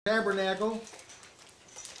Tabernacle,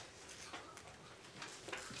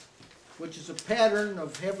 which is a pattern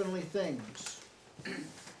of heavenly things.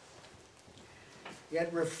 It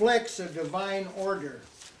reflects a divine order,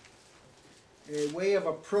 a way of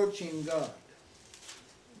approaching God.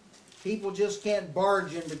 People just can't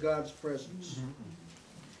barge into God's presence.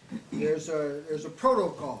 There's a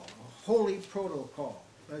protocol, a holy protocol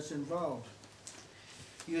that's involved.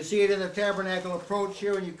 You see it in the tabernacle approach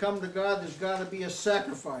here. When you come to God, there's got to be a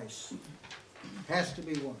sacrifice. Has to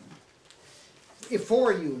be one.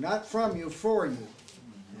 For you, not from you, for you.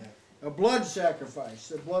 A blood sacrifice,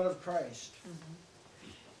 the blood of Christ.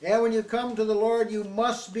 And when you come to the Lord, you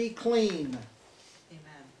must be clean.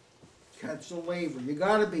 Amen. That's a laver. You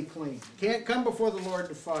got to be clean. You can't come before the Lord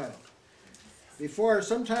defiled.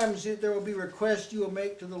 Sometimes there will be requests you will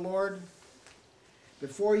make to the Lord.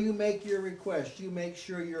 Before you make your request, you make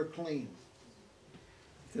sure you're clean.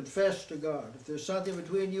 Confess to God. If there's something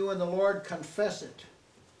between you and the Lord, confess it.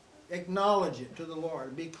 Acknowledge it to the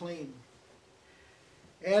Lord. Be clean.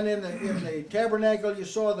 And in the tabernacle, you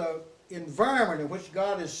saw the environment in which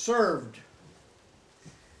God is served.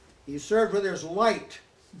 He's served where there's light,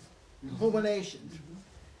 illumination.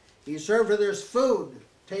 He's served where there's food,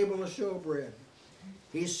 table of showbread.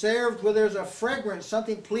 He's served where there's a fragrance,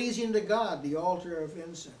 something pleasing to God, the altar of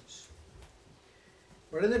incense.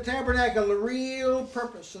 But in the tabernacle, the real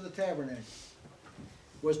purpose of the tabernacle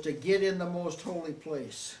was to get in the most holy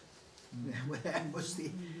place.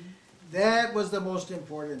 That was the most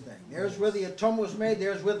important thing. There's where the atonement was made.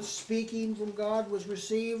 There's where the speaking from God was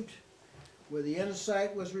received, where the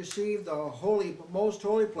insight was received, the most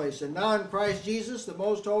holy place. And now in Christ Jesus, the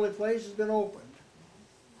most holy place has been opened.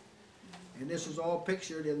 And this is all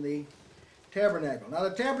pictured in the tabernacle. Now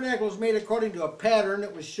the tabernacle was made according to a pattern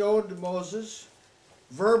that was showed to Moses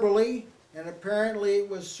verbally, and apparently it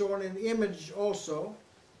was shown in image also.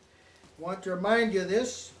 I want to remind you of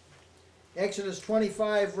this. Exodus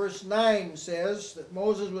 25 verse 9 says that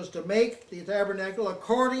Moses was to make the tabernacle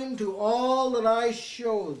according to all that I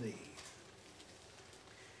show thee.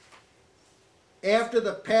 After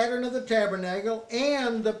the pattern of the tabernacle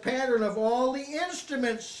and the pattern of all the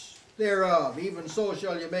instruments thereof, even so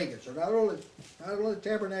shall you make it. So not only the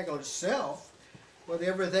tabernacle itself, but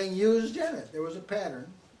everything used in it. There was a pattern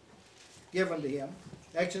given to him.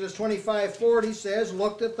 Exodus 25:40 says,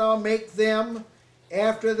 look that thou make them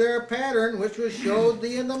after their pattern, which was showed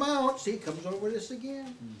thee in the mount. See, comes over this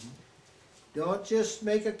again. Don't just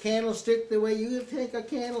make a candlestick the way you think a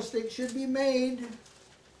candlestick should be made.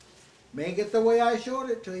 Make it the way I showed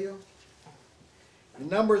it to you. In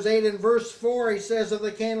Numbers 8 and verse 4, he says of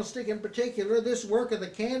the candlestick in particular, this work of the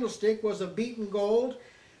candlestick was of beaten gold.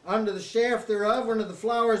 Under the shaft thereof, under the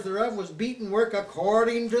flowers thereof, was beaten work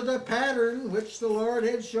according to the pattern which the Lord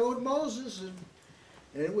had showed Moses.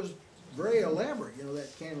 And it was very elaborate,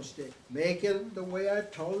 that candlestick. Make it the way I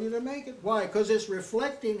told you to make it. Why? Because it's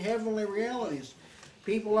reflecting heavenly realities.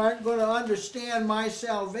 People aren't going to understand my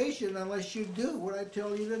salvation unless you do what I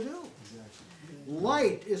tell you to do.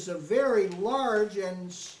 Light is a very large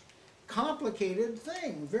and complicated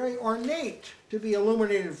thing, very ornate to be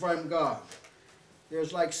illuminated from God.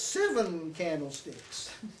 There's like 7 candlesticks,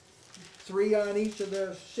 3 on each of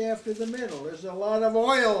the shaft in the middle. There's a lot of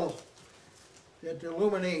oil that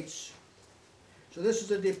illuminates. So this is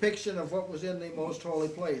a depiction of what was in the most holy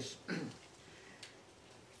place.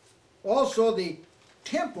 Also, the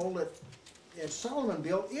temple that Solomon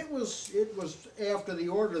built, it was after the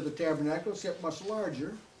order of the tabernacle, except much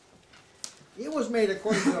larger. It was made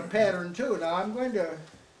according to a pattern too. Now I'm going to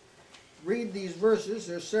read these verses.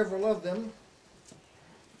 There's several of them.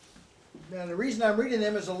 Now the reason I'm reading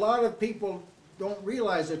them is a lot of people don't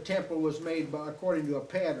realize the temple was made according to a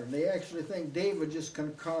pattern. They actually think David just kind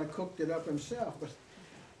of cooked it up himself. But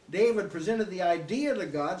David presented the idea to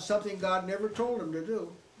God, something God never told him to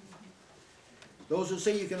do. Those who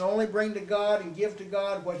say you can only bring to God and give to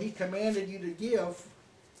God what he commanded you to give,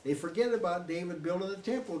 they forget about David building the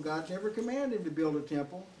temple. God never commanded him to build a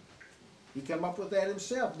temple. He came up with that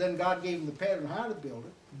himself. Then God gave him the pattern how to build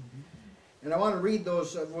it. And I want to read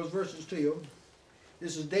those verses to you.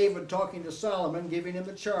 This is David talking to Solomon, giving him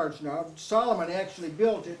the charge. Now, Solomon actually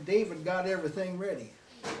built it. David got everything ready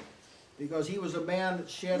because he was a man that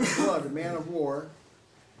shed blood, a man of war.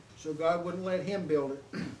 So God wouldn't let him build it.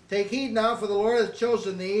 Take heed now, for the Lord hath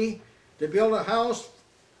chosen thee to build a house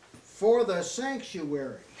for the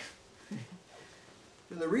sanctuary.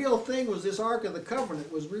 The real thing was this Ark of the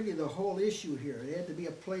Covenant was really the whole issue here. It had to be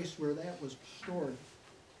a place where that was stored.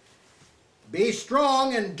 Be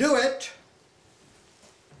strong and do it.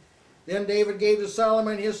 Then David gave to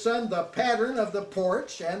Solomon his son the pattern of the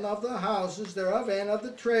porch, and of the houses thereof, and of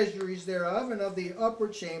the treasuries thereof, and of the upper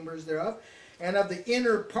chambers thereof, and of the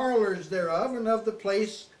inner parlors thereof, and of the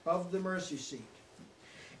place of the mercy seat.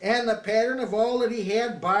 And the pattern of all that he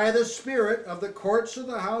had by the Spirit of the courts of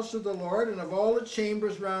the house of the Lord, and of all the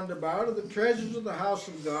chambers round about, of the treasures of the house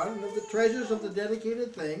of God, and of the treasures of the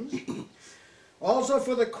dedicated things. Also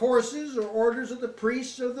for the courses or orders of the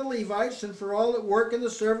priests of the Levites, and for all that work in the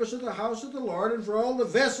service of the house of the Lord, and for all the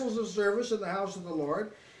vessels of service in the house of the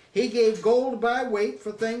Lord. He gave gold by weight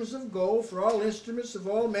for things of gold, for all instruments of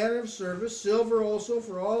all manner of service, silver also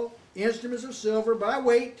for all instruments of silver by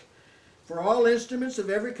weight, for all instruments of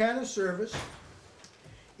every kind of service,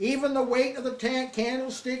 even the weight of the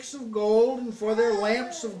candlesticks of gold, and for their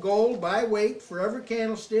lamps of gold by weight for every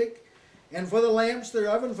candlestick, and for the lamps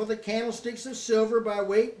thereof, and for the candlesticks of silver by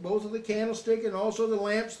weight, both of the candlestick and also the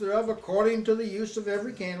lamps thereof, according to the use of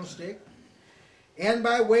every candlestick. And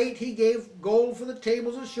by weight he gave gold for the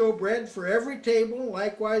tables of showbread, for every table,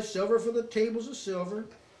 likewise silver for the tables of silver.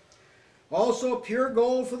 Also pure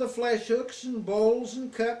gold for the flesh hooks, and bowls,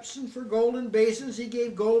 and cups, and for golden basins he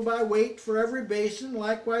gave gold by weight for every basin,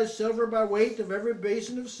 likewise silver by weight of every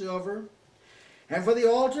basin of silver. And for the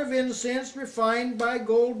altar of incense refined by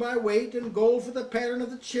gold by weight, and gold for the pattern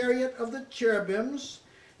of the chariot of the cherubims,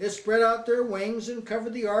 that spread out their wings, and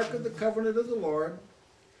covered the ark of the covenant of the Lord.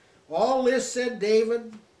 All this, said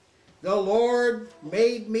David, the Lord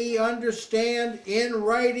made me understand in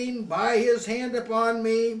writing by his hand upon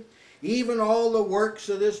me, even all the works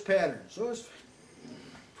of this pattern. So it's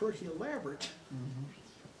pretty elaborate.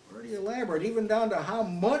 Pretty elaborate, even down to how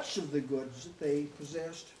much of the goods that they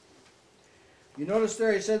possessed. You notice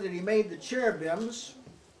there he said that he made the cherubims.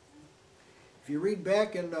 If you read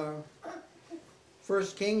back in 1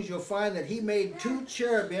 Kings, you'll find that he made 2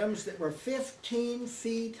 cherubims that were 15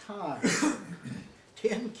 feet high,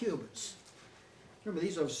 10 cubits. Remember,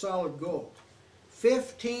 these are of solid gold.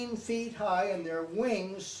 15 feet high, and their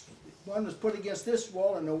wings, one was put against this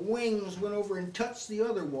wall, and the wings went over and touched the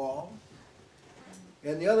other wall.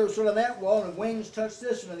 And the other was sort of that wall, and the wings touched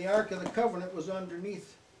this one, and the Ark of the Covenant was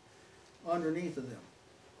underneath of them.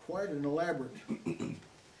 Quite an elaborate. Now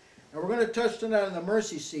we're going to touch tonight on the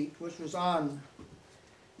mercy seat, which was on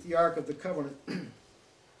the Ark of the Covenant.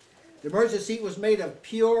 The mercy seat was made of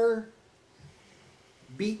pure,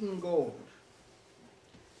 beaten gold.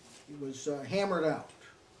 It was hammered out.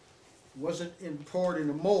 It wasn't poured in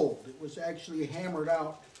a mold. It was actually hammered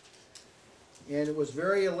out, and it was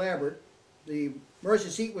very elaborate. The mercy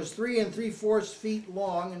seat was 3 3/4 feet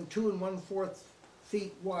long and 2 1/4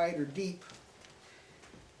 feet wide or deep.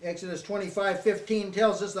 Exodus 25:15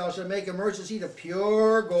 tells us, thou shalt make a mercy seat of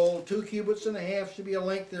pure gold, 2 cubits and a half should be a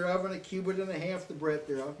length thereof, and 1 cubit and a half the breadth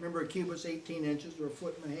thereof. Remember, a cubit's 18 inches, or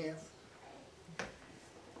 1.5 feet.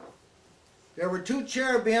 There were 2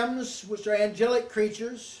 cherubims, which are angelic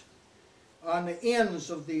creatures, on the ends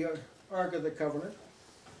of the Ark of the Covenant.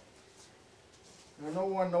 Now, no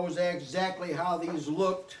one knows exactly how these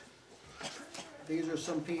looked. These are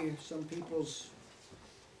some people's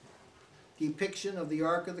depiction of the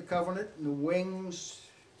Ark of the Covenant, and the wings.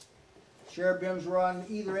 Cherubims were on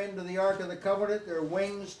either end of the Ark of the Covenant. Their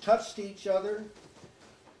wings touched each other.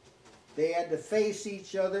 They had to face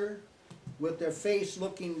each other with their face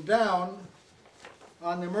looking down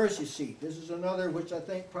on the mercy seat. This is another which I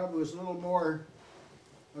think probably was a little more,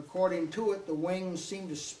 according to it, the wings seemed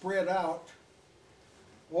to spread out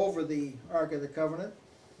over the Ark of the Covenant.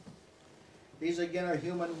 These again are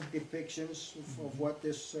human depictions of what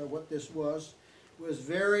this was. It was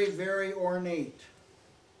very, very ornate,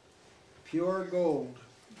 pure gold.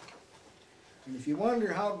 And if you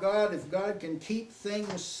wonder if God can keep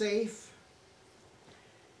things safe,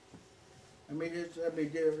 let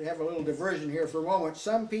me have a little diversion here for a moment.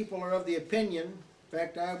 Some people are of the opinion, in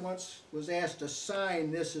fact, I once was asked to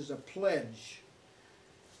sign this as a pledge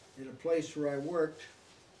at a place where I worked,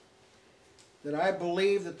 that I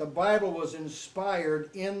believe that the Bible was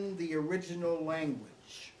inspired in the original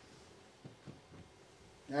language.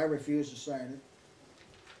 I refuse to sign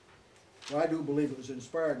it. Well, I do believe it was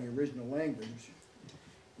inspired in the original language,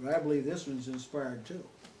 but I believe this one's inspired too.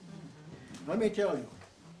 Let me tell you,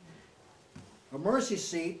 a mercy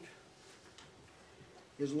seat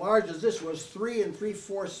as large as this was, 3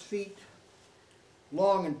 3/4 feet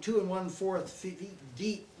long and 2 1/4 feet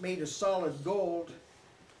deep, made of solid gold.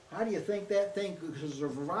 How do you think that thing could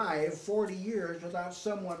survive 40 years without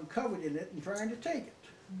someone coveting it and trying to take it?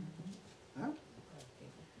 Huh?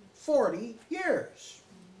 40 years.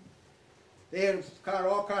 They had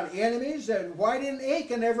all kind of enemies, and why didn't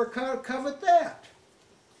Achan ever covet that?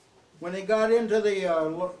 When they got into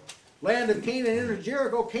the land of Canaan entered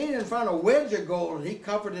Jericho, Canaan found a wedge of gold, and he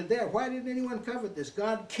coveted that. Why didn't anyone covet this?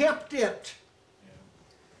 God kept it.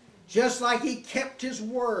 Just like he kept his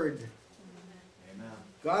word. Amen.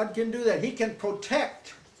 God can do that. He can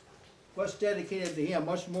protect what's dedicated to him,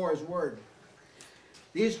 much more his word.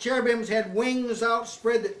 These cherubims had wings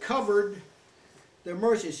outspread that covered the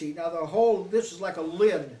mercy seat. Now this is like a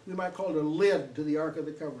lid. We might call it a lid to the Ark of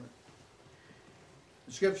the Covenant.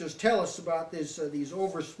 The scriptures tell us about these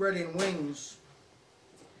overspreading wings.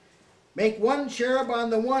 Make one cherub on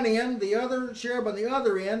the one end, the other cherub on the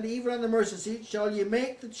other end, even on the mercy seat shall ye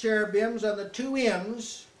make the cherubims on the two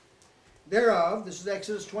ends thereof. This is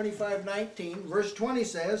Exodus 25:19. Verse 20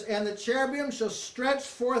 says, and the cherubim shall stretch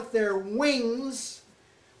forth their wings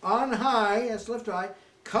on high, that's lift high,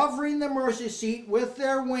 covering the mercy seat with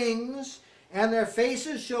their wings, and their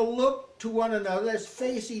faces shall look to one another, that's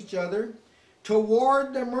face each other.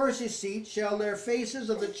 Toward the mercy seat shall their faces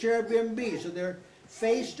of the cherubim be. So they're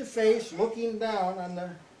face to face, looking down on the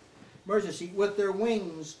mercy seat with their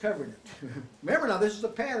wings covering it. Remember now, this is a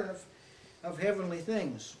pattern of heavenly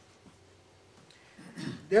things.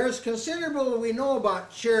 There's considerable that we know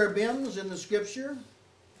about cherubims in the scripture.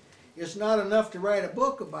 It's not enough to write a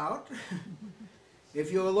book about.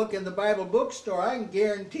 If you look in the Bible bookstore, I can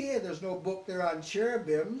guarantee you there's no book there on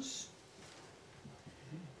cherubims.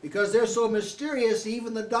 Because they're so mysterious,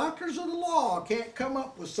 even the doctors of the law can't come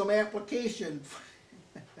up with some application.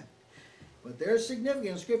 But they're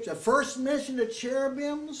significant in Scripture. First mention of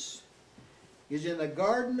cherubims is in the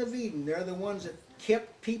Garden of Eden. They're the ones that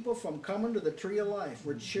kept people from coming to the tree of life,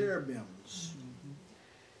 were cherubims.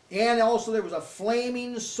 And also there was a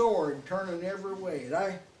flaming sword turning every way.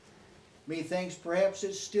 And methinks perhaps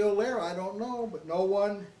it's still there, I don't know, but no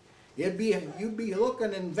one, you'd be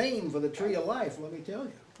looking in vain for the tree of life, let me tell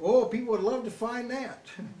you. Oh, people would love to find that.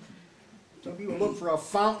 Some people look for a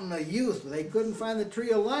fountain of youth, but they couldn't find the tree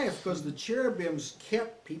of life because the cherubims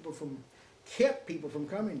kept people from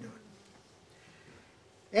coming to it.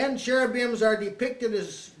 And cherubims are depicted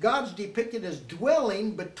as, God's depicted as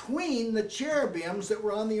dwelling between the cherubims that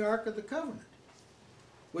were on the Ark of the Covenant,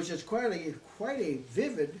 which is quite a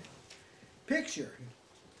vivid picture.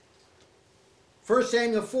 1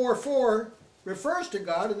 Samuel 4:4 refers to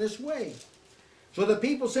God in this way. So the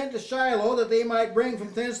people sent to Shiloh that they might bring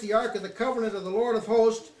from thence the Ark of the Covenant of the Lord of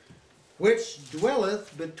hosts, which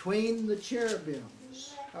dwelleth between the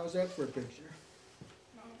cherubims. How's that for a picture?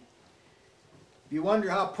 You wonder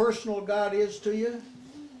how personal God is to you?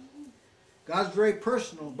 God's very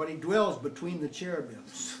personal, but he dwells between the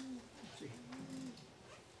cherubims. See?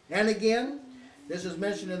 And again, this is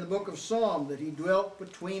mentioned in the book of Psalm, that he dwelt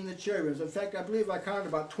between the cherubims. In fact, I believe I counted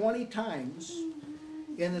about 20 times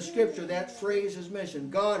in the scripture that phrase is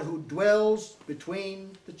mentioned. God who dwells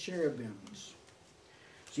between the cherubims.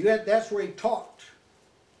 See, that's where he talked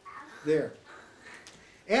there.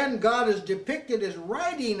 And God is depicted as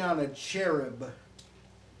riding on a cherub.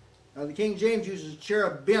 Now the King James uses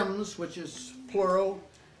cherubims, which is plural.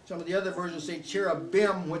 Some of the other versions say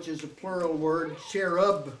cherubim, which is a plural word.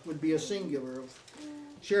 Cherub would be a singular of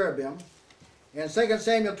cherubim. And 2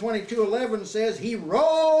 Samuel 22:11 says, he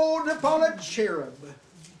rode upon a cherub.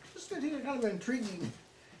 This is kind of an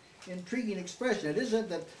intriguing expression. It isn't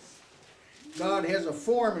that God has a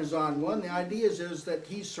form and is on one. The idea is that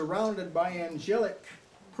he's surrounded by angelic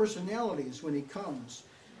personalities when he comes,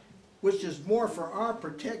 which is more for our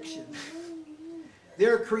protection.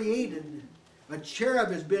 They're created. A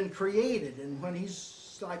cherub has been created, and when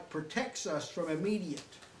he's like protects us from immediate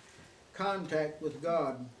contact with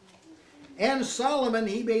God. And Solomon,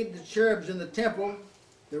 he made the cherubs in the temple.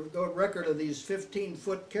 The record of these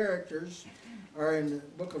 15-foot characters are in the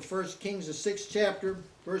book of 1 Kings, the 6th chapter,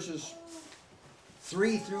 verses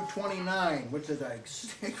 3 through 29, which is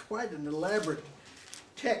quite an elaborate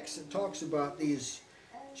text that talks about these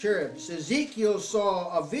cherubs. Ezekiel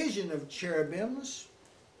saw a vision of cherubims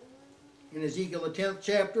in Ezekiel the 10th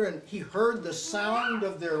chapter, and he heard the sound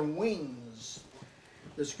of their wings,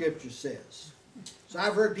 the scripture says. So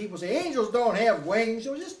I've heard people say, angels don't have wings.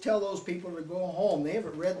 So just tell those people to go home. They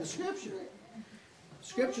haven't read the scripture.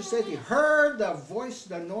 Scripture says he heard the voice,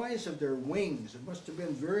 the noise of their wings. It must have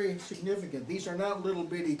been very significant. These are not little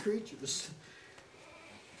bitty creatures.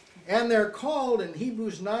 And they're called in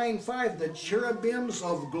Hebrews 9:5 the cherubims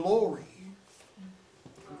of glory.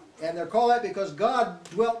 And they're called that because God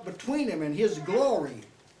dwelt between them, and his glory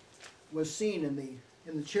was seen in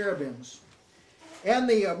the cherubims. And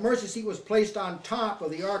the mercy seat was placed on top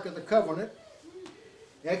of the Ark of the Covenant.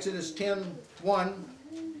 Exodus 10:1.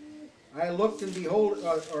 I looked and behold,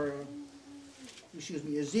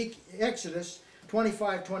 Exodus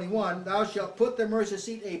 25:21, thou shalt put the mercy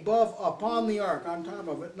seat above upon the ark, on top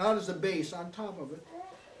of it, not as a base, on top of it.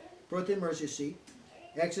 Put the mercy seat.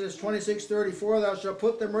 Exodus 26:34, thou shalt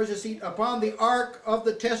put the mercy seat upon the ark of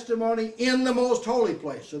the testimony in the most holy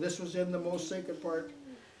place. So this was in the most sacred part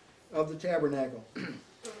of the tabernacle.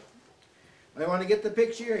 I want to get the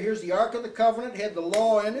picture here. Here's the Ark of the Covenant. It had the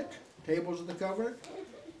law in it, tables of the covenant.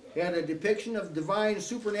 It had a depiction of divine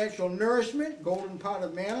supernatural nourishment, golden pot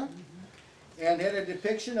of manna. And had a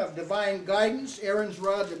depiction of divine guidance, Aaron's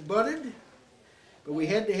rod that budded. But we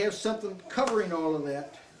had to have something covering all of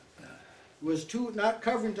that. It was not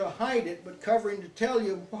covering to hide it, but covering to tell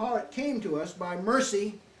you how it came to us by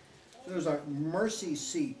mercy. So there's a mercy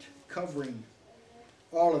seat covering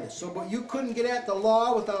all of this. So, but you couldn't get at the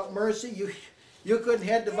law without mercy. You couldn't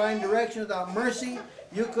have divine direction without mercy.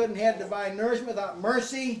 You couldn't have divine nourishment without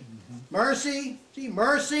mercy. Mercy. See,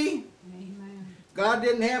 mercy. Amen. God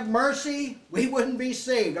didn't have mercy, we wouldn't be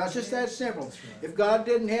saved. That's just that simple. Right. If God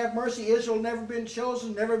didn't have mercy, Israel never been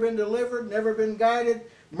chosen, never been delivered, never been guided.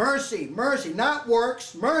 Mercy, mercy, not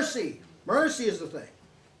works, mercy. Mercy is the thing.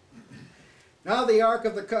 Now the Ark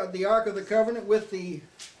of the Covenant with the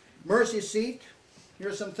mercy seat.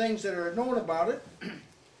 Here's some things that are known about it.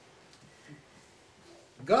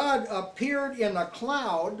 God appeared in a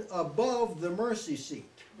cloud above the mercy seat.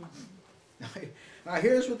 Now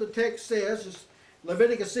here's what the text says. It's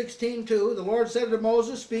Leviticus 16:2. The Lord said to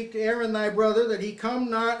Moses, speak to Aaron thy brother, that he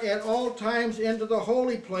come not at all times into the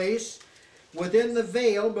holy place within the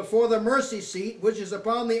veil before the mercy seat, which is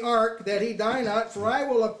upon the ark, that he die not, for I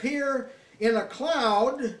will appear in a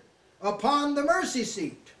cloud upon the mercy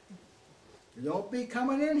seat. You don't be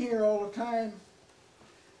coming in here all the time.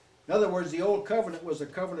 In other words, the old covenant was a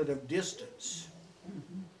covenant of distance.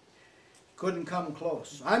 Couldn't come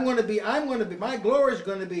close. My glory is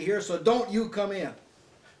going to be here, so don't you come in.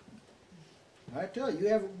 I tell you, you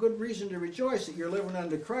have a good reason to rejoice that you're living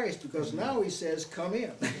under Christ, because now he says, come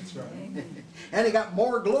in. That's right. And he got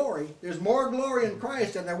more glory. There's more glory in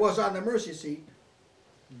Christ than there was on the mercy seat.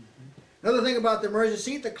 Another thing about the mercy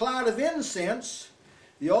seat, the cloud of incense.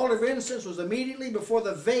 The altar of incense was immediately before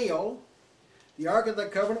the veil. The Ark of the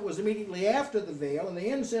Covenant was immediately after the veil, and the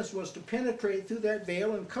incense was to penetrate through that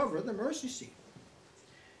veil and cover the mercy seat.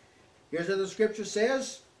 Here's what the scripture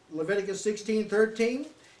says, Leviticus 16:13.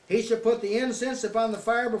 He shall put the incense upon the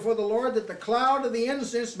fire before the Lord, that the cloud of the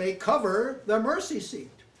incense may cover the mercy seat.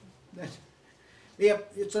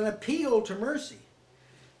 It's an appeal to mercy.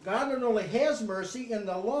 God not only has mercy in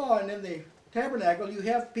the law and in the tabernacle, you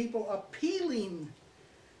have people appealing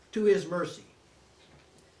to his mercy.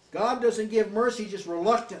 God doesn't give mercy just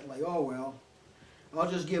reluctantly. Oh, well,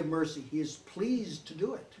 I'll just give mercy. He is pleased to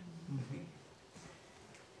do it.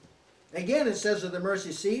 Again, it says of the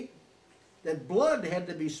mercy seat that blood had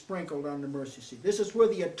to be sprinkled on the mercy seat. This is where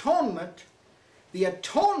the atonement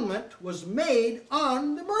was made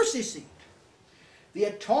on the mercy seat. The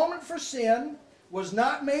atonement for sin was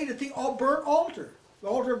not made at the burnt altar, the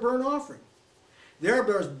altar of burnt offering. There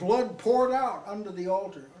was blood poured out under the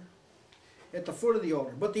altar, at the foot of the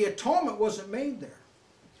altar. But the atonement wasn't made there.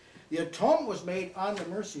 The atonement was made on the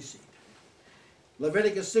mercy seat.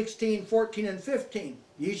 Leviticus 16:14 and 15.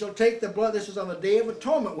 Ye shall take the blood, this is on the Day of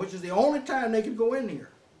Atonement, which is the only time they could go in here.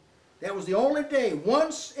 That was the only day.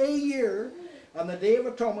 Once a year, on the Day of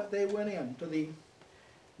Atonement, they went in to the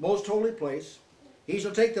most holy place. He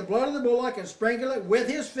shall take the blood of the bullock and sprinkle it with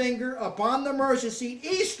his finger upon the mercy seat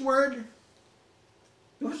eastward.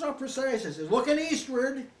 Notice how precise this is. Looking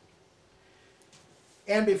eastward.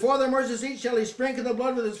 And before the mercy seat shall he sprinkle the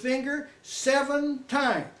blood with his finger 7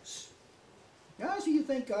 times. Now, so you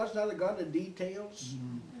think God's not a God of details?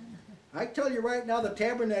 I tell you right now, the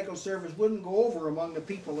tabernacle service wouldn't go over among the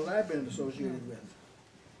people that I've been associated with.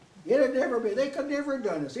 It'd never be. They could never have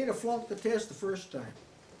done this. They'd have flunked the test the first time.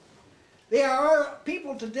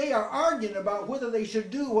 People today are arguing about whether they should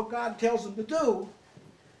do what God tells them to do.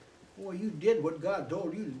 Boy, you did what God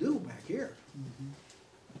told you to do back here.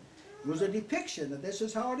 It was a depiction that this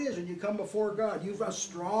is how it is when you come before God. You've a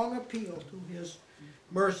strong appeal to his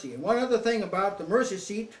mercy. And one other thing about the mercy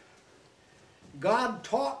seat, God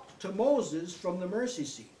talked to Moses from the mercy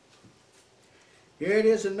seat. Here it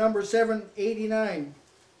is in Numbers 7:89.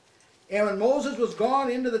 And when Moses was gone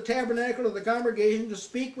into the tabernacle of the congregation to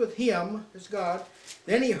speak with him, that's God,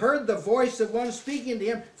 then he heard the voice of one speaking to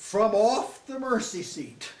him from off the mercy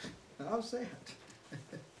seat. How's that?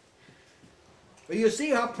 But you see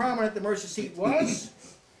how prominent the mercy seat was?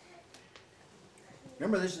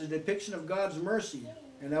 Remember, this is a depiction of God's mercy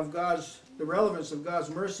and of the relevance of God's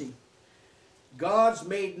mercy. God's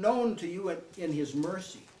made known to you in his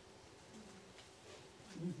mercy.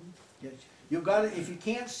 You've got to, if you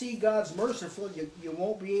can't see God's merciful, you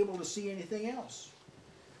won't be able to see anything else.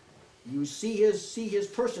 You see his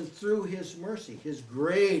person through his mercy, his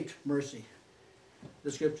great mercy,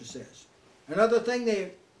 the scripture says. Another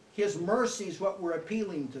thing, his mercy is what we're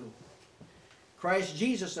appealing to. Christ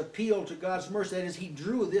Jesus appealed to God's mercy. That is, he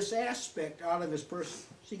drew this aspect out of his person.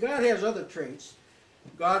 See, God has other traits.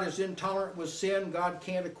 God is intolerant with sin. God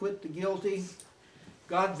can't acquit the guilty.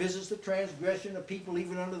 God visits the transgression of people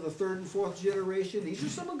even under the third and fourth generation. These are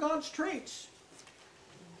some of God's traits.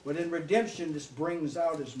 But in redemption, this brings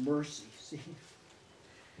out his mercy. See?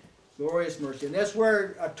 Glorious mercy. And that's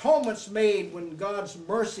where atonement's made, when God's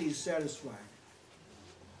mercy is satisfied.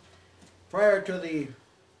 Prior to the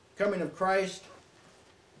coming of Christ,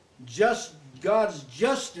 God's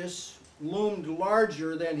justice loomed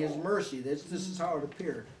larger than his mercy. This is how it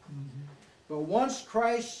appeared. But once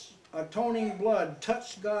Christ's atoning blood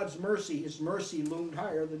touched God's mercy, his mercy loomed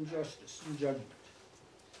higher than justice and judgment.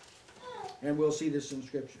 And we'll see this in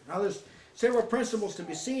Scripture. Now there's several principles to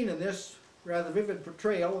be seen in this rather vivid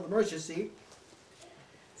portrayal of the mercy seat.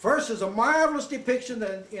 First is a marvelous depiction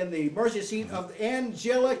in the mercy seat of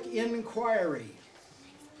angelic inquiry.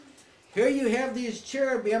 Here you have these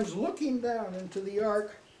cherubims looking down into the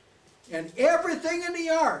ark, and everything in the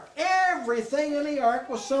ark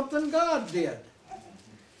was something God did.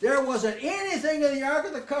 There wasn't anything in the Ark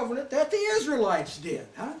of the Covenant that the Israelites did.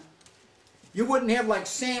 Huh? You wouldn't have like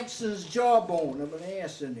Samson's jawbone of an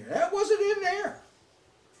ass in there. That wasn't in there.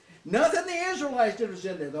 Nothing the Israelites did was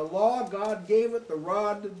in there. The law, God gave it. The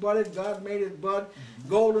rod that budded, God made it bud.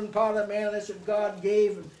 Golden pot of manna, that's what God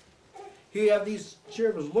gave. And here you have these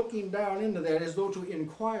cherubims looking down into that as though to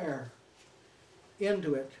inquire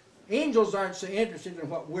into it. Angels aren't so interested in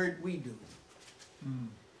what we do,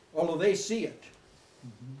 although they see it.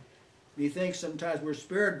 We think sometimes we're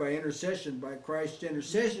spared by intercession, by Christ's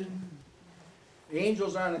intercession. The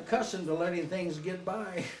angels aren't accustomed to letting things get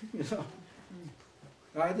by, you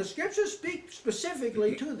know. The scriptures speak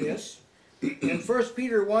specifically to this. In 1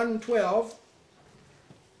 Peter 1:12,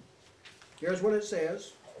 here's what it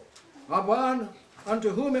says. Unto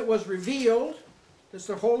whom it was revealed, that's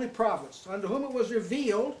the holy prophets, unto whom it was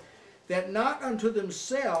revealed that not unto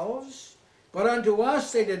themselves, but unto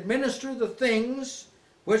us they did minister the things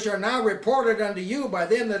which are now reported unto you by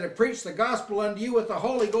them that have preached the gospel unto you with the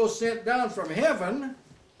Holy Ghost sent down from heaven,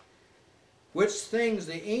 which things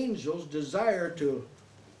the angels desire to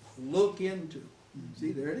look into.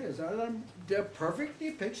 See, there it is. The perfect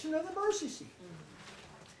depiction of the mercy seat.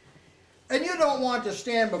 And you don't want to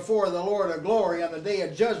stand before the Lord of glory on the day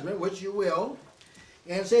of judgment, which you will,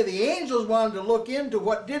 and say the angels wanted to look into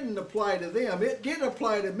what didn't apply to them. It did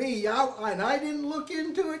apply to me, and I didn't look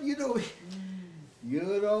into it.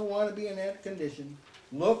 You don't want to be in that condition.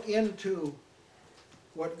 Look into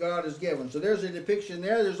what God has given. So there's a depiction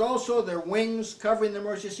there. There's also their wings covering the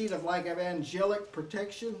mercy seat of angelic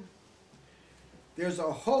protection. There's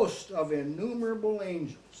a host of innumerable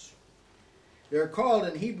angels. They're called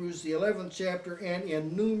in Hebrews, the 11th chapter, an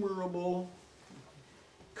innumerable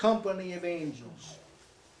company of angels.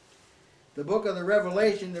 The book of the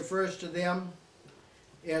Revelation refers to them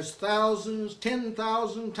as thousands,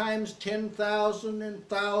 10,000 times 10,000, and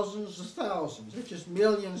thousands of thousands. It's just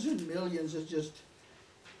millions and millions. It's just,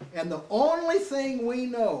 and the only thing we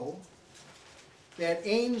know that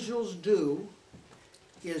angels do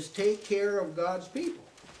is take care of God's people.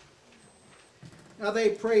 Now they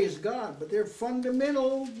praise God, but their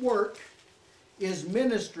fundamental work is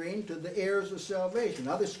ministering to the heirs of salvation.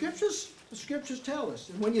 Now the scriptures tell us,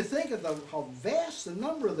 and when you think of how vast the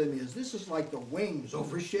number of them is, this is like the wings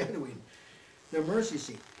overshadowing the mercy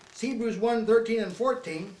seat. It's Hebrews 1:13 and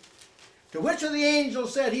 14. To which of the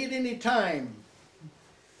angels said he at any time,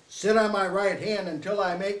 sit on my right hand until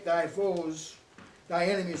I make thy foes, thy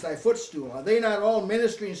enemies, thy footstool? Are they not all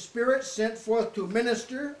ministering spirits sent forth to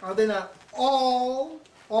minister? Are they not all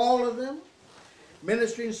of them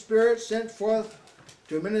ministering spirits sent forth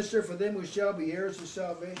to minister for them who shall be heirs of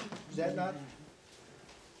salvation? Is that not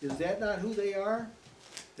who they are?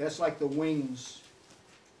 That's like the wings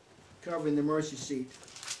covering the mercy seat.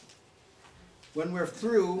 When we're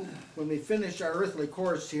through, when we finish our earthly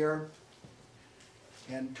course here,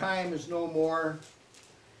 and time is no more,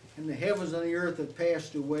 and the heavens and the earth have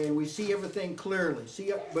passed away, and we see everything clearly.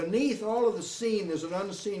 See, beneath all of the seen, there's an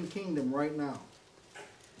unseen kingdom right now.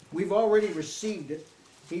 We've already received it.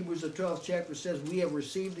 Hebrews the 12th chapter says we have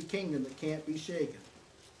received a kingdom that can't be shaken.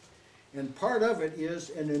 And part of it is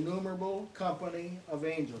an innumerable company of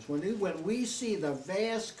angels. When we see the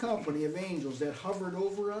vast company of angels that hovered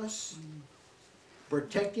over us,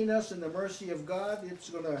 protecting us in the mercy of God,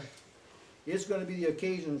 it's going to be the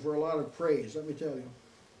occasion for a lot of praise, let me tell you.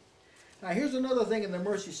 Now here's another thing in the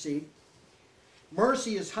mercy seat.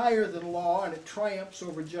 Mercy is higher than law, and it triumphs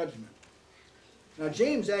over judgment. Now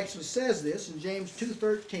James actually says this in James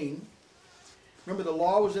 2:13. Remember, the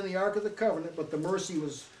law was in the Ark of the Covenant, but the mercy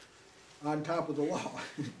was on top of the law.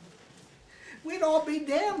 We'd all be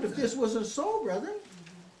damned if this wasn't so, brethren.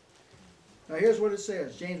 Now here's what it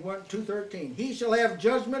says, James 2:13. He shall have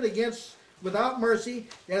judgment without mercy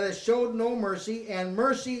that has showed no mercy, and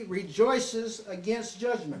mercy rejoices against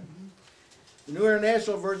judgment. The New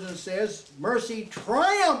International Version says, mercy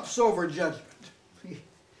triumphs over judgment.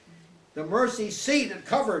 The mercy seat that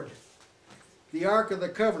covered the Ark of the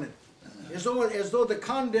Covenant, as though the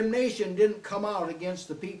condemnation didn't come out against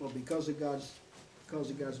the people because of God's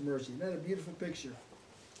mercy. Isn't that a beautiful picture?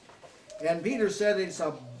 And Peter said it's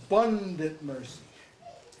abundant mercy.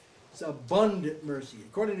 It's abundant mercy.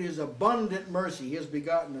 According to his abundant mercy, he has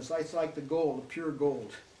begotten us. It's like the gold, the pure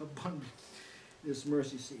gold. Abundant, this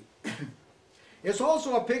mercy seat. It's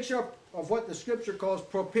also a picture of what the Scripture calls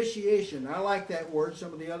propitiation. I like that word.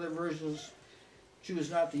 Some of the other versions choose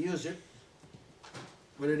not to use it.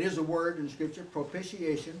 But it is a word in Scripture,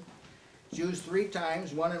 propitiation. It's used 3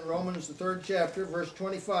 times. One in Romans, the 3rd chapter, verse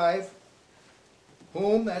 25.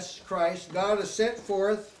 Whom, that's Christ, God has set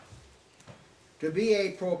forth to be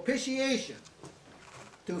a propitiation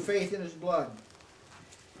through faith in his blood.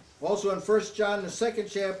 Also in 1 John, the 2nd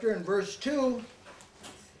chapter, and verse 2,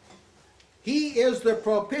 he is the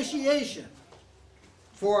propitiation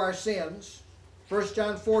for our sins. 1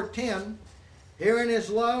 John 4:10, herein is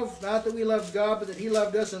love, not that we loved God, but that he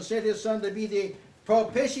loved us and sent his Son to be the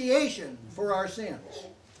propitiation for our sins.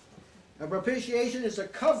 A propitiation is a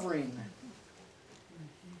covering,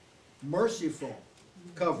 merciful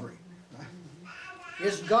covering.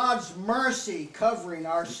 It's God's mercy covering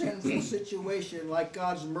our sinful situation, like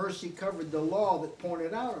God's mercy covered the law that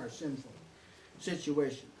pointed out our sinful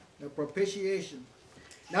situation. The propitiation.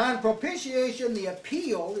 Now in propitiation, the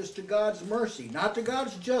appeal is to God's mercy, not to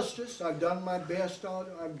God's justice. I've done my best,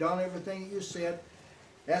 I've done everything you said.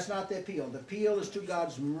 That's not the appeal. The appeal is to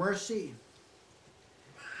God's mercy.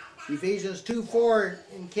 Ephesians 2:4,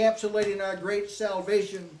 encapsulating our great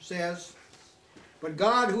salvation, says, but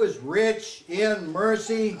God, who is rich in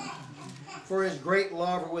mercy, for his great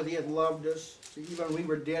love wherewith he hath loved us, even when we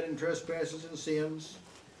were dead in trespasses and sins,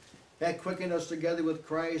 hath quickened us together with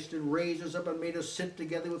Christ, and raised us up and made us sit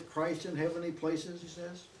together with Christ in heavenly places, he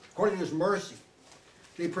says, according to his mercy.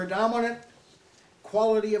 The predominant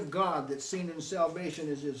quality of God that's seen in salvation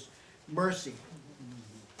is his mercy,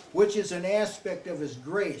 which is an aspect of his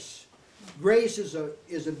grace. Grace is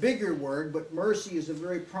a bigger word, but mercy is a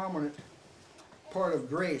very prominent part of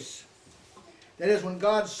grace. That is, when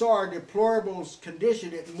God saw our deplorable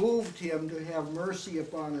condition, it moved him to have mercy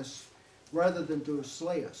upon us rather than to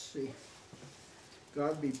slay us. See,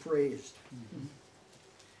 God be praised.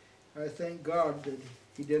 I thank God that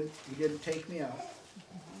he didn't take me out.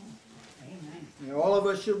 Amen. And all of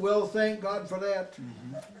us should well thank God for that.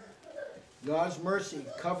 God's mercy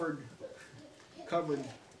covered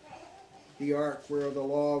the ark where the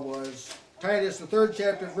law was. Titus, the 3rd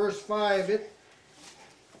chapter, verse 5,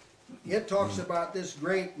 it talks about this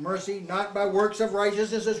great mercy, not by works of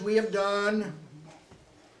righteousness as we have done,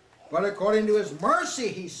 but according to his mercy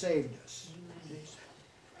he saved us.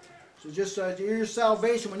 So just your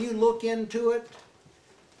salvation, when you look into it,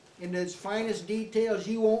 into its finest details,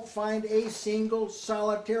 you won't find a single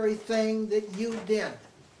solitary thing that you did.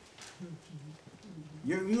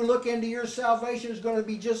 You look into your salvation, it's going to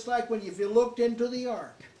be just like if you looked into the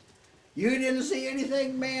ark. You didn't see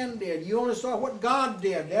anything man did. You only saw what God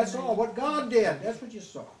did. That's all. What God did. That's what you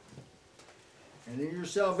saw. And in your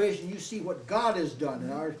salvation, you see what God has done.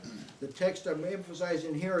 And the text I'm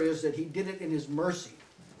emphasizing here is that he did it in his mercy.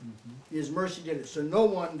 His mercy did it. So no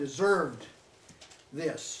one deserved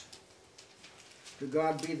this. To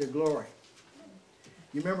God be the glory.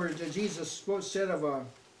 You remember that Jesus said of a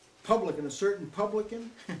publican, a certain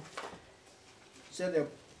publican? Said that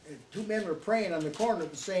 2 men were praying on the corner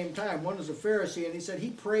at the same time. One was a Pharisee, and he said he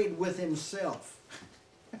prayed with himself.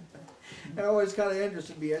 That always kind of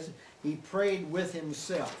interested me. He prayed with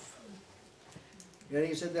himself. And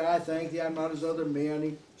he said that I thank thee, I'm not as other men.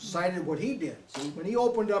 He cited what he did. See, when he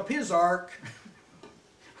opened up his ark,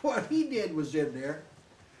 what he did was in there.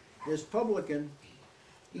 This publican,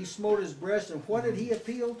 he smote his breast, and what did he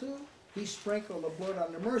appeal to? He sprinkled the blood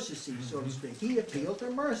on the mercy seat, so to speak. He appealed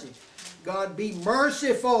to mercy. God be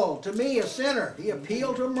merciful to me, a sinner. He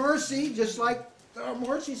appealed to mercy, just like the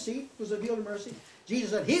mercy seat was appealed to mercy.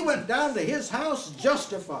 Jesus said he went down to his house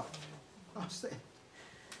justified.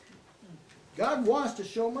 God wants to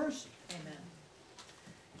show mercy. Amen.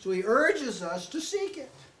 So he urges us to seek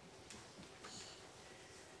it.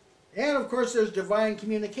 And of course there's divine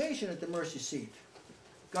communication at the mercy seat.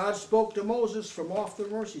 God spoke to Moses from off the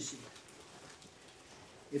mercy seat.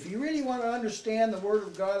 If you really want to understand the Word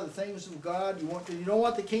of God, the things of God, you don't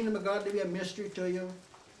want the kingdom of God to be a mystery to you.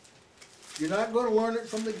 You're not going to learn it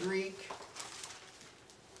from the Greek.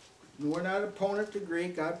 We're not opponent to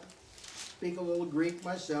Greek. I speak a little Greek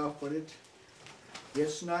myself, but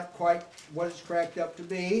it's not quite what it's cracked up to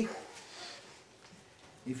be.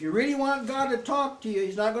 If you really want God to talk to you,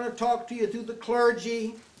 He's not going to talk to you through the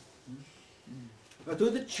clergy, or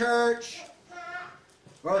through the church,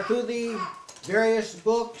 or through the various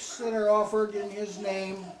books that are offered in His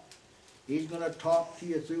name. He's going to talk to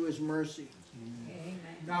you through His mercy. Amen.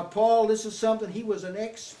 Now Paul, this is something, he was an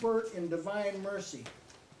expert in divine mercy.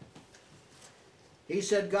 He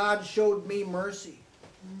said, God showed me mercy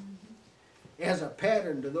as a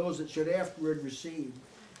pattern to those that should afterward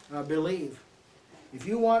believe. If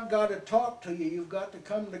you want God to talk to you, you've got to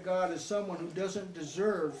come to God as someone who doesn't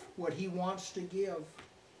deserve what He wants to give.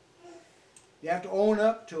 You have to own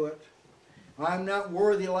up to it. I'm not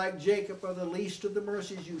worthy like Jacob of the least of the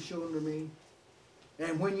mercies you've shown to me.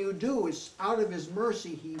 And when you do, it's out of His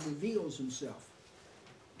mercy He reveals Himself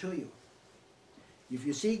to you. If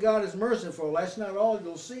you see God as merciful, that's not all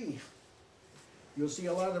you'll see. You'll see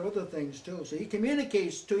a lot of other things too. So He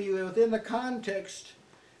communicates to you within the context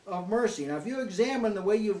of mercy. Now if you examine the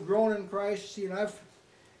way you've grown in Christ, see, and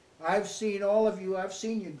I've seen all of you, I've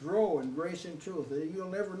seen you grow in grace and truth. You'll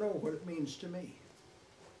never know what it means to me.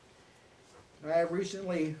 I have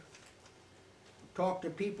recently talked to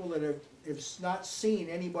people that have not seen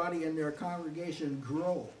anybody in their congregation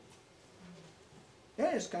grow.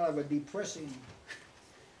 That is kind of a depressing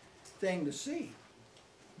thing to see.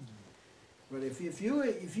 But if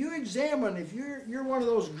you examine, if you're one of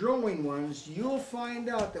those growing ones, you'll find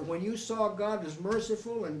out that when you saw God as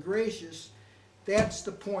merciful and gracious, that's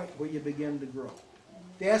the point where you begin to grow.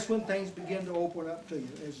 That's when things begin to open up to you.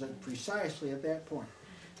 It's precisely at that point.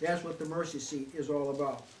 That's what the mercy seat is all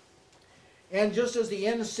about. And just as the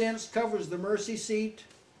incense covers the mercy seat,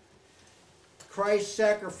 Christ's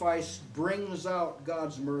sacrifice brings out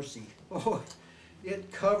God's mercy. Oh,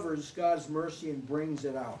 it covers God's mercy and brings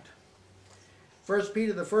it out. 1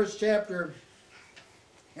 Peter, the 1st chapter,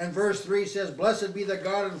 and verse 3 says, Blessed be the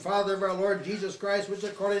God and Father of our Lord Jesus Christ, which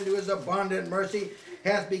according to His abundant mercy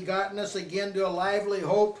hath begotten us again to a lively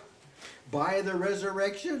hope by the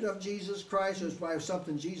resurrection of Jesus Christ. It's by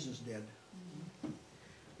something Jesus did,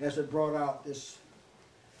 as it brought out this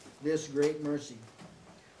great mercy.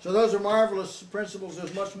 So those are marvelous principles.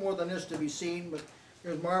 There's much more than this to be seen, but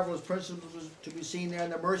there's marvelous principles to be seen there. In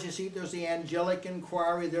the mercy seat, there's the angelic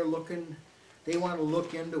inquiry. They want to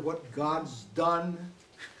look into what God's done.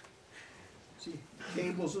 See,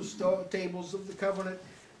 tables of the covenant,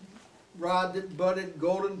 rod that budded,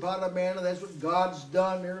 golden pot of manna. That's what God's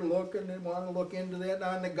done. They're looking and want to look into that.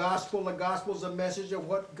 Now in the gospel's a message of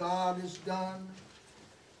what God has done.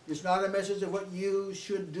 It's not a message of what you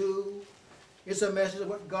should do. It's a message of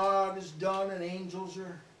what God has done, and angels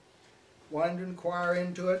are wanting to inquire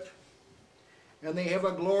into it. And they have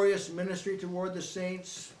a glorious ministry toward the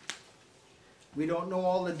saints. We don't know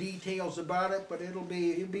all the details about it, but it'll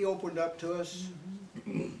be opened up to us.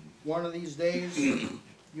 One of these days,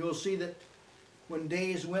 you'll see that when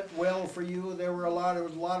days went well for you, there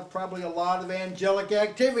was probably a lot of angelic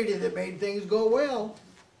activity that made things go well.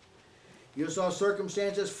 You saw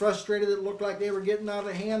circumstances frustrated that looked like they were getting out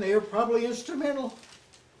of hand. They were probably instrumental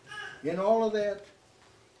in all of that.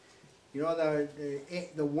 You know,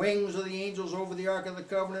 the wings of the angels over the Ark of the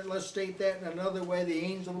Covenant, let's state that in another way. The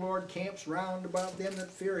angel of the Lord camps round about them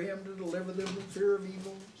that fear Him to deliver them from fear of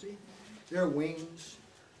evil. See? Their wings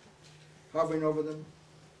hovering over them.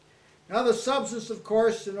 Now the substance, of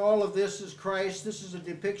course, in all of this is Christ. This is a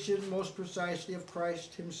depiction most precisely of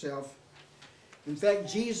Christ Himself. In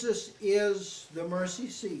fact, Jesus is the mercy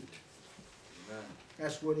seat. Amen.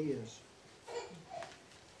 That's what He is.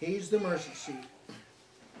 He's the mercy seat.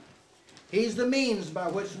 He's the means by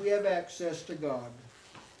which we have access to God.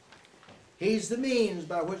 He's the means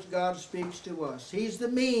by which God speaks to us. He's the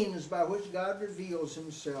means by which God reveals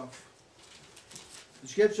Himself. The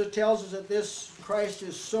Scripture tells us that this Christ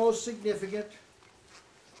is so significant,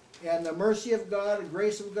 and the mercy of God, the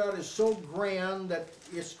grace of God is so grand that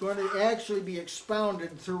it's going to actually be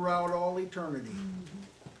expounded throughout all eternity.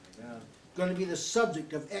 It's going to be the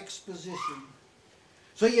subject of exposition.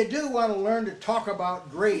 So you do want to learn to talk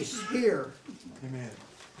about grace here. Amen.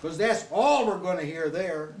 Because that's all we're going to hear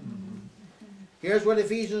there. Here's what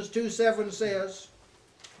Ephesians 2:7 says.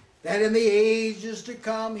 that in the ages to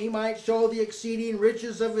come he might show the exceeding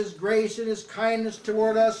riches of his grace and his kindness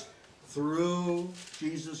toward us through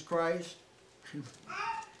Jesus Christ.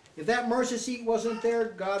 If that mercy seat wasn't there,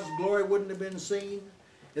 God's glory wouldn't have been seen.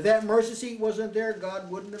 If that mercy seat wasn't there, God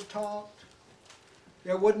wouldn't have talked.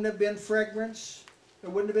 There wouldn't have been fragrance. There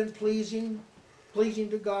wouldn't have been pleasing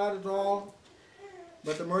to God at all.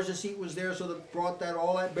 But the mercy seat was there, so that brought that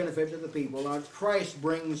all that benefit to the people. Now Christ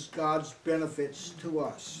brings God's benefits to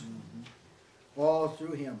us, all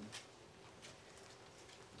through him.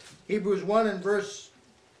 Hebrews 1 and verse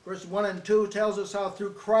 1 and 2 tells us how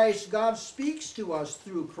through Christ God speaks to us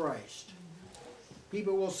through Christ.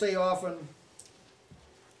 People will say often,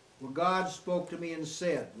 well, God spoke to me and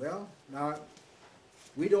said. Well, now,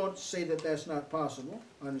 we don't say that that's not possible.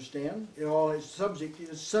 Understand? It all is subject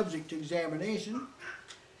to examination.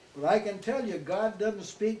 But I can tell you, God doesn't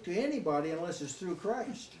speak to anybody unless it's through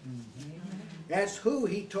Christ. That's who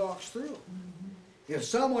he talks through. If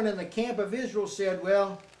someone in the camp of Israel said,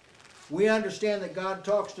 well, we understand that God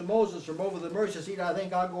talks to Moses from over the mercy seat, I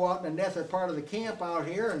think I'll go out in the nether part of the camp out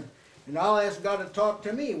here and I'll ask God to talk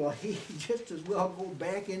to me. Well, he just as well go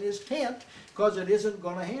back in his tent, because it isn't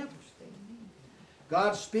going to happen.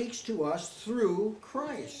 God speaks to us through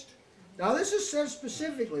Christ. Now this is said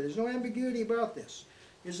specifically. There's no ambiguity about this.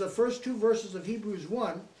 It's the first two verses of Hebrews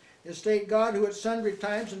 1. It state God who at sundry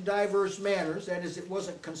times and diverse manners, that is, it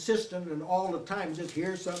wasn't consistent and all the time, just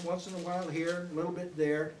here, some once in a while here, a little bit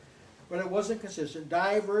there, but it wasn't consistent.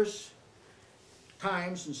 Diverse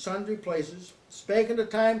times and sundry places, spake in the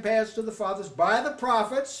time past to the fathers by the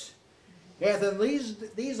prophets, hath in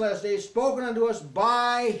these last days spoken unto us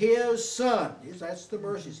by his Son. That's the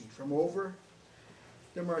mercy seat, from over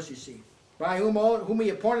the mercy seat. By whom he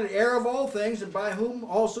appointed heir of all things, and by whom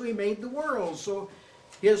also he made the world. So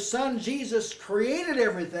his Son Jesus created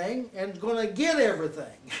everything and is going to get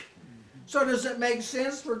everything. So does it make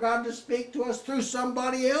sense for God to speak to us through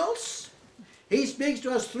somebody else? He speaks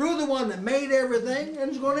to us through the one that made everything and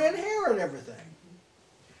is going to inherit everything.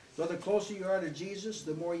 So the closer you are to Jesus,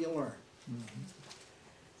 the more you learn.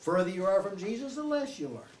 Further you are from Jesus, the less you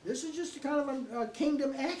learn. This is just a kind of a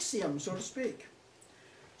kingdom axiom, so to speak.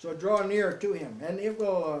 So draw near to him. And it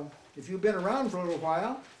will, if you've been around for a little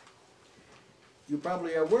while, you're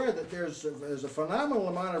probably aware that there's a phenomenal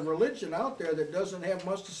amount of religion out there that doesn't have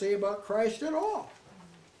much to say about Christ at all.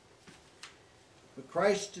 But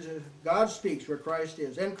Christ, God speaks where Christ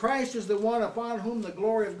is. And Christ is the one upon whom the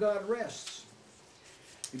glory of God rests.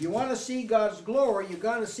 If you want to see God's glory, you've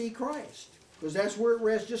got to see Christ. Because that's where it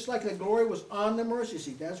rests, just like the glory was on the mercy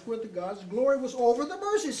seat. That's where God's glory was, over the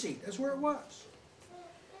mercy seat. That's where it was.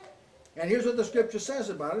 And here's what the Scripture says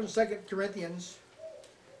about it in 2 Corinthians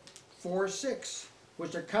 4:6,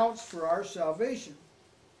 which accounts for our salvation.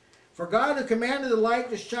 For God who commanded the light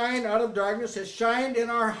to shine out of darkness has shined in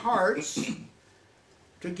our hearts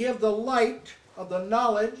to give the light of the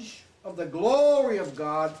knowledge of the glory of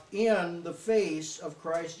God in the face of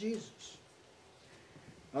Christ Jesus.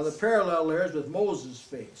 Now the parallel there is with Moses'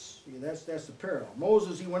 face. See, that's the parallel.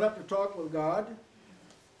 Moses, he went up to talk with God,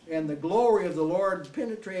 and the glory of the Lord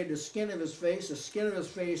penetrated the skin of his face. The skin of his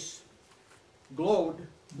face glowed.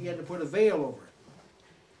 He had to put a veil over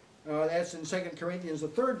it. That's in 2 Corinthians, the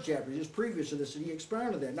 3rd chapter, just previous to this, and he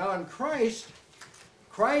expounded that. Now in Christ,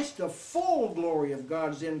 the full glory of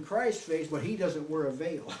God is in Christ's face, but he doesn't wear a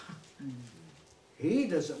veil. He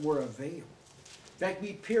doesn't wear a veil. In fact,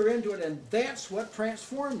 we peer into it, and that's what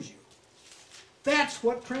transforms you. That's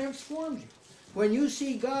what transforms you. When you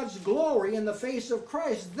see God's glory in the face of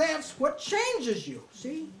Christ, that's what changes you.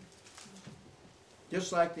 See?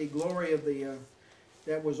 Just like the glory of the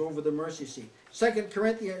that was over the mercy seat. 2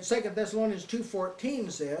 Thessalonians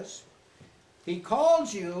 2:14 says, he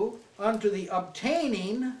calls you unto the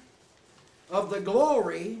obtaining of the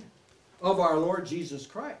glory of our Lord Jesus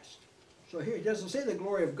Christ. So here, he doesn't say the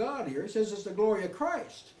glory of God here. He says it's the glory of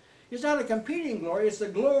Christ. It's not a competing glory. It's the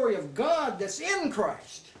glory of God that's in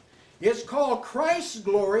Christ. It's called Christ's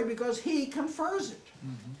glory because he confers it.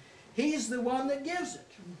 He's the one that gives it.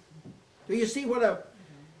 Do you see what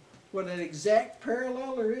an exact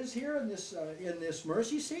parallel there is here in this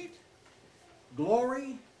mercy seat?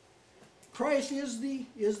 Glory. Christ is the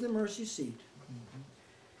mercy seat.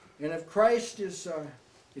 And if Christ is,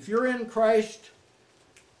 if you're in Christ,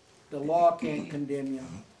 the law can't condemn you.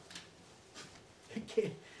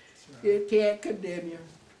 It can't condemn you.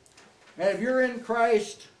 And if you're in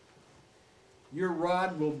Christ, your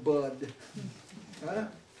rod will bud. Huh?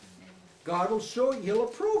 God will show you, he'll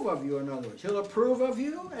approve of you, in other words. He'll approve of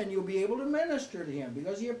you, and you'll be able to minister to him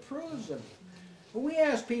because he approves of you. When we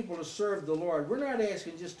ask people to serve the Lord, we're not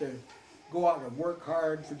asking just to go out and work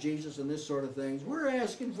hard for Jesus and this sort of things. We're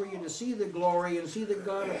asking for you to see the glory and see that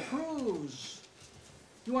God approves.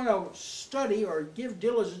 You want to study or give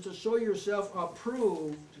diligence to show yourself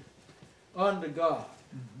approved unto God.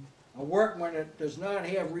 A workman that does not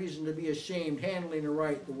have reason to be ashamed, handling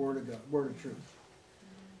aright the word of God, word of truth.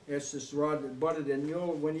 That's this rod that budded,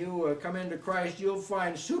 and when you come into Christ, you'll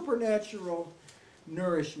find supernatural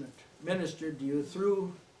nourishment ministered to you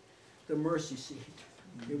through the mercy seat.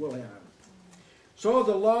 It will happen. So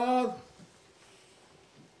the law,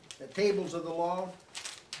 the tables of the law,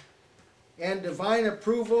 and divine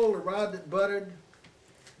approval, the rod that budded,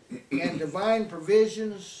 and divine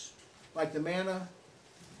provisions, like the manna,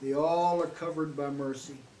 they all are covered by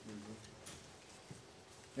mercy.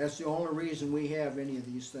 That's the only reason we have any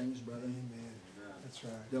of these things, brother. Amen. That's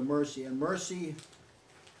right. The mercy. And mercy,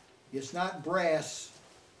 it's not brass.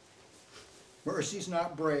 Mercy's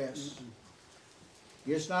not brass.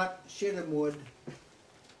 It's not shittim wood.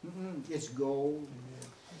 It's gold.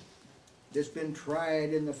 It's been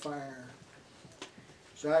tried in the fire.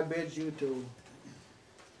 So I bid you to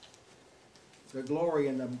the glory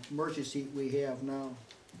and the mercy seat we have now.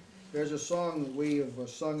 There's a song that we have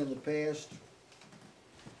sung in the past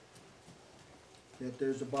that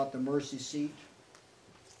there's about the mercy seat.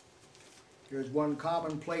 There's one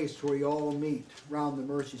common place where you all meet around the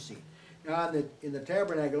mercy seat. Now in the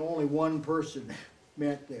tabernacle, only one person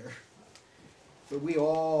met there. But we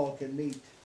all can meet